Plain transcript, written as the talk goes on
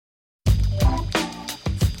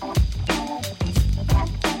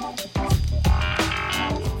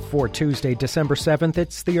For Tuesday, December 7th,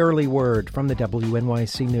 it's the early word from the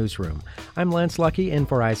WNYC Newsroom. I'm Lance Lucky in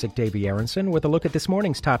for Isaac Davy Aronson with a look at this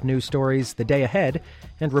morning's top news stories, the day ahead,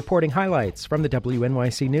 and reporting highlights from the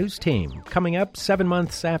WNYC News team. Coming up, 7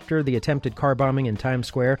 months after the attempted car bombing in Times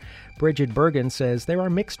Square, Bridget Bergen says there are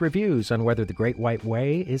mixed reviews on whether the Great White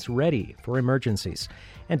Way is ready for emergencies.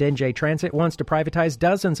 And NJ Transit wants to privatize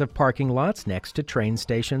dozens of parking lots next to train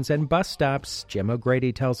stations and bus stops. Jim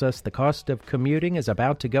O'Grady tells us the cost of commuting is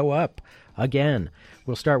about to go up again.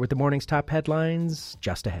 We'll start with the morning's top headlines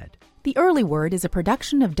just ahead. The Early Word is a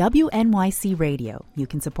production of WNYC Radio. You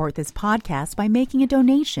can support this podcast by making a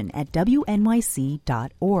donation at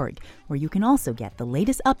WNYC.org, where you can also get the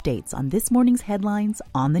latest updates on this morning's headlines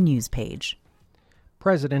on the news page.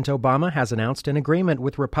 President Obama has announced an agreement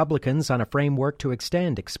with Republicans on a framework to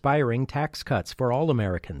extend expiring tax cuts for all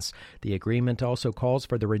Americans. The agreement also calls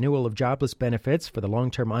for the renewal of jobless benefits for the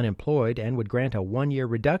long-term unemployed and would grant a one-year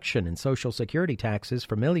reduction in Social Security taxes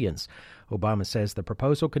for millions. Obama says the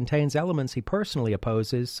proposal contains elements he personally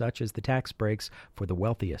opposes, such as the tax breaks for the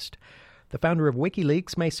wealthiest. The founder of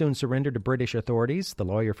WikiLeaks may soon surrender to British authorities. The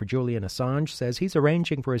lawyer for Julian Assange says he's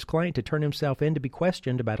arranging for his client to turn himself in to be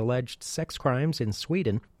questioned about alleged sex crimes in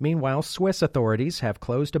Sweden. Meanwhile, Swiss authorities have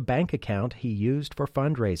closed a bank account he used for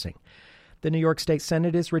fundraising. The New York State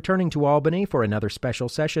Senate is returning to Albany for another special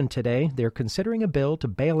session today. They're considering a bill to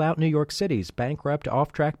bail out New York City's bankrupt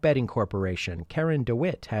off-track betting corporation. Karen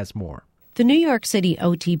DeWitt has more. The New York City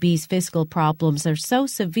OTB's fiscal problems are so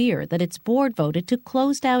severe that its board voted to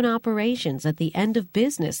close down operations at the end of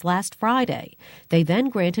business last Friday. They then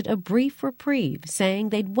granted a brief reprieve, saying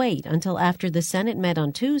they'd wait until after the Senate met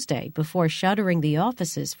on Tuesday before shuttering the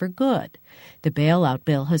offices for good. The bailout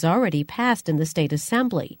bill has already passed in the state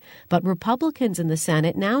assembly, but Republicans in the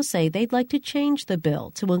Senate now say they'd like to change the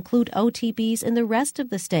bill to include OTBs in the rest of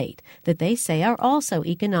the state that they say are also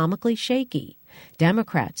economically shaky.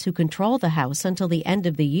 Democrats, who control the House until the end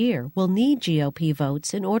of the year, will need GOP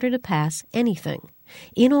votes in order to pass anything.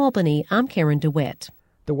 In Albany, I'm Karen DeWitt.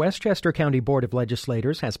 The Westchester County Board of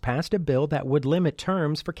Legislators has passed a bill that would limit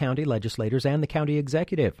terms for county legislators and the county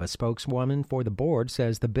executive. A spokeswoman for the board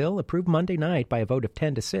says the bill, approved Monday night by a vote of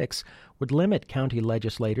 10-6, would limit county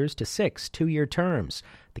legislators to 6 two-year terms.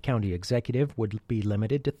 The county executive would be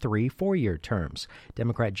limited to 3 four-year terms.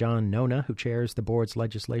 Democrat John Nona, who chairs the board's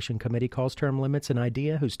legislation committee, calls term limits an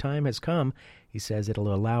idea whose time has come. He says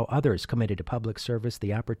it'll allow others committed to public service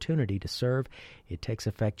the opportunity to serve. It takes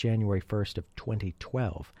effect January 1st of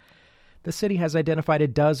 2012. The city has identified a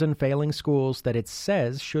dozen failing schools that it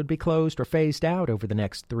says should be closed or phased out over the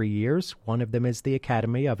next 3 years. One of them is the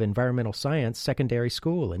Academy of Environmental Science Secondary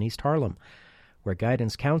School in East Harlem, where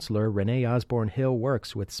guidance counselor Renee Osborne Hill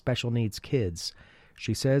works with special needs kids.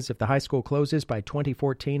 She says if the high school closes by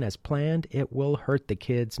 2014 as planned, it will hurt the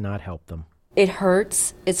kids, not help them. It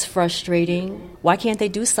hurts. It's frustrating. Why can't they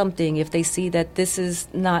do something if they see that this is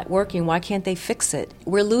not working? Why can't they fix it?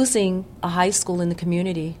 We're losing a high school in the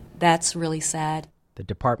community. That's really sad. The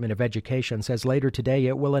Department of Education says later today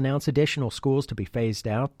it will announce additional schools to be phased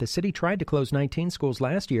out. The city tried to close 19 schools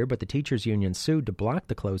last year, but the teachers' union sued to block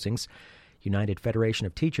the closings. United Federation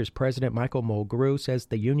of Teachers President Michael Mulgrew says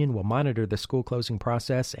the union will monitor the school closing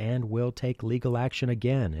process and will take legal action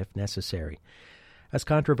again if necessary. As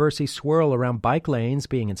controversy swirl around bike lanes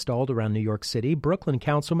being installed around New York City, Brooklyn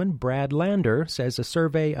Councilman Brad Lander says a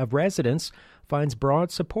survey of residents finds broad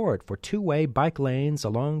support for two-way bike lanes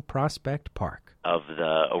along Prospect Park. Of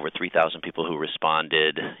the over 3,000 people who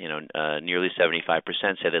responded, nearly 75%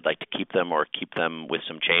 said they'd like to keep them or keep them with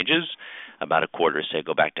some changes. About a quarter say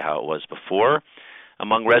go back to how it was before.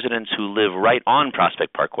 Among residents who live right on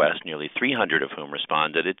Prospect Park West, nearly 300 of whom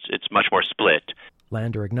responded, it's much more split.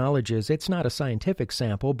 Lander acknowledges it's not a scientific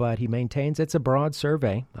sample, but he maintains it's a broad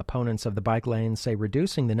survey. Opponents of the bike lanes say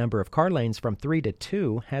reducing the number of car lanes from 3 to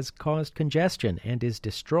 2 has caused congestion and is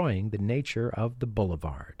destroying the nature of the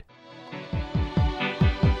boulevard.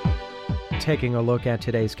 Taking a look at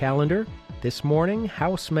today's calendar. This morning,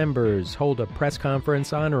 House members hold a press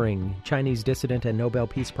conference honoring Chinese dissident and Nobel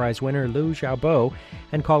Peace Prize winner Liu Xiaobo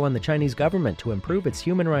and call on the Chinese government to improve its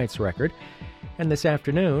human rights record. And this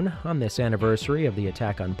afternoon, on this anniversary of the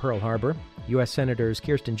attack on Pearl Harbor, U.S. Senators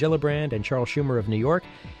Kirsten Gillibrand and Charles Schumer of New York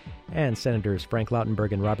and Senators Frank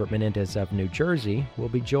Lautenberg and Robert Menendez of New Jersey will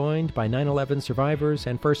be joined by 9/11 survivors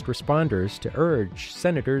and first responders to urge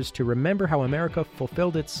senators to remember how America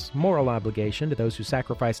fulfilled its moral obligation to those who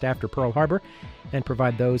sacrificed after Pearl Harbor and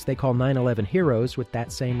provide those they call 9/11 heroes with that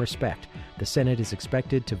same respect. The Senate is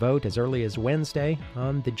expected to vote as early as Wednesday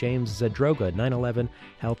on the James Zadroga 9/11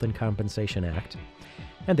 Health and Compensation Act.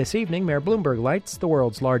 And this evening, Mayor Bloomberg lights the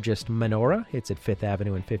world's largest menorah. It's at 5th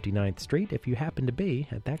Avenue and 59th Street if you happen to be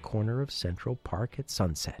at that corner of Central Park at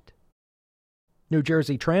sunset. New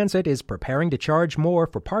Jersey Transit is preparing to charge more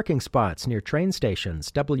for parking spots near train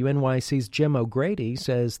stations. WNYC's Jim O'Grady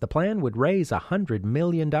says the plan would raise $100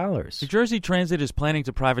 million. New Jersey Transit is planning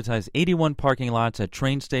to privatize 81 parking lots at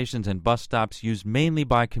train stations and bus stops used mainly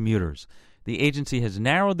by commuters. The agency has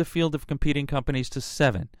narrowed the field of competing companies to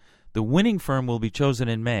 7. The winning firm will be chosen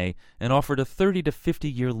in May and offered a 30 to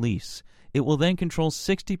 50-year lease. It will then control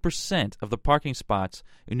 60% of the parking spots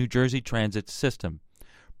in New Jersey Transit's system.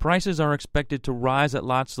 Prices are expected to rise at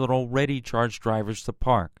lots that already charge drivers to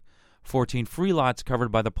park. 14 free lots covered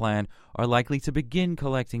by the plan are likely to begin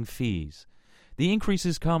collecting fees. The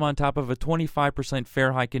increases come on top of a 25%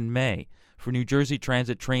 fare hike in May for New Jersey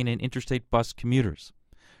Transit train and interstate bus commuters.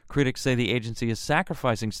 Critics say the agency is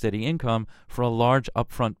sacrificing steady income for a large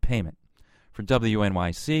upfront payment. For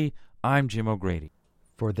WNYC, I'm Jim O'Grady.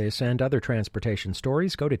 For this and other transportation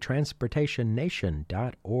stories, go to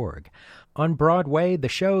transportationnation.org. On Broadway, the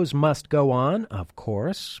shows must go on, of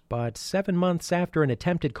course, but 7 months after an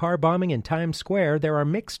attempted car bombing in Times Square, there are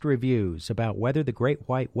mixed reviews about whether the Great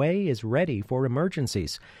White Way is ready for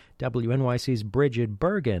emergencies. WNYC's Bridget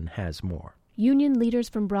Bergen has more. Union leaders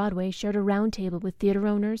from Broadway shared a roundtable with theater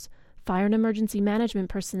owners, fire and emergency management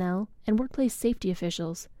personnel, and workplace safety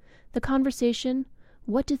officials. The conversation: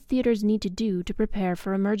 what do theaters need to do to prepare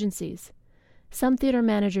for emergencies? Some theater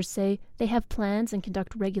managers say they have plans and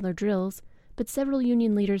conduct regular drills, but several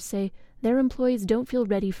union leaders say their employees don't feel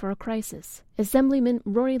ready for a crisis. Assemblyman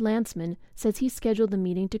Rory Lantzman says he scheduled the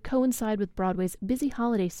meeting to coincide with Broadway's busy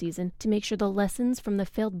holiday season to make sure the lessons from the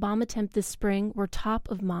failed bomb attempt this spring were top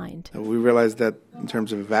of mind. We realized that in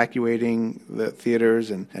terms of evacuating the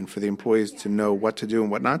theaters and for the employees to know what to do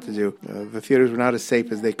and what not to do, the theaters were not as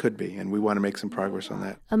safe as they could be, and we want to make some progress on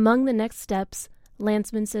that. Among the next steps,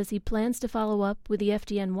 Lantzman says he plans to follow up with the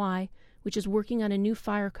FDNY, which is working on a new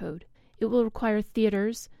fire code. It will require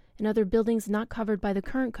theaters and other buildings not covered by the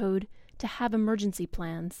current code to have emergency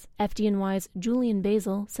plans. FDNY's Julian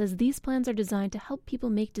Basil says these plans are designed to help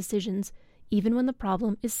people make decisions even when the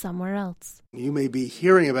problem is somewhere else. You may be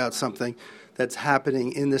hearing about something that's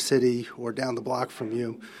happening in the city or down the block from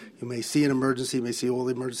you. You may see an emergency, you may see all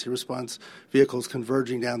the emergency response vehicles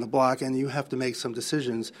converging down the block, and you have to make some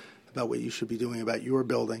decisions about what you should be doing about your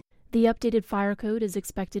building. The updated fire code is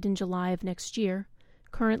expected in July of next year.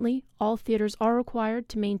 Currently, all theaters are required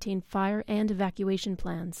to maintain fire and evacuation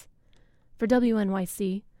plans. For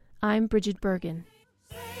WNYC, I'm Bridget Bergen.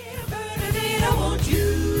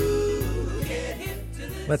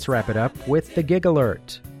 Let's wrap it up with the Gig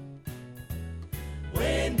Alert.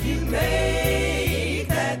 When you make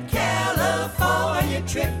that California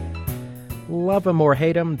trip. Love 'em or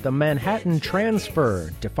hate 'em, the Manhattan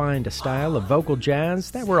Transfer defined a style of vocal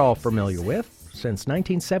jazz that we're all familiar with. Since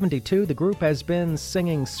 1972, the group has been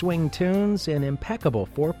singing swing tunes in impeccable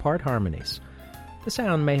 4-part harmonies. The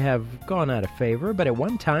sound may have gone out of favor, but at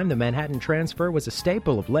one time the Manhattan Transfer was a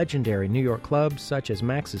staple of legendary New York clubs such as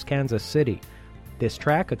Max's Kansas City. This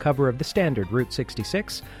track, a cover of the standard Route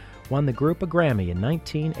 66, won the group a Grammy in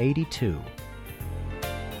 1982.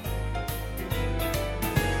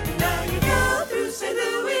 Now you go through St.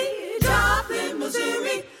 Louis, Joplin,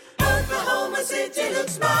 Missouri, Oklahoma City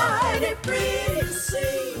looks mighty pretty to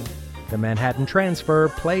see. The Manhattan Transfer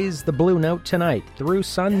plays the Blue Note tonight through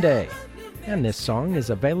Sunday. And this song is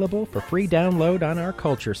available for free download on our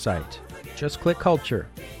culture site. Just click Culture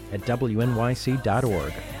at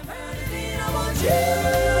WNYC.org.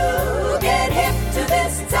 Get hip to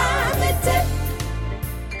this timely tip.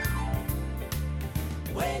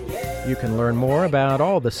 You can learn more about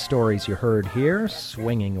all the stories you heard here,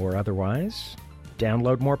 swinging or otherwise.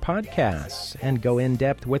 Download more podcasts and go in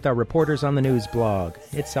depth with our reporters on the news blog.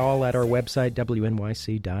 It's all at our website,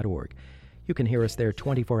 WNYC.org. You can hear us there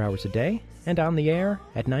 24 hours a day and on the air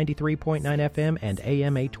at 93.9 FM and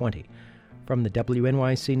AM 820. From the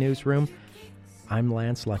WNYC Newsroom, I'm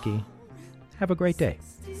Lance Lucky. Have a great day.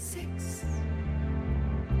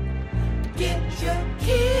 Get your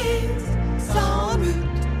kids on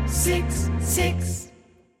Route 66.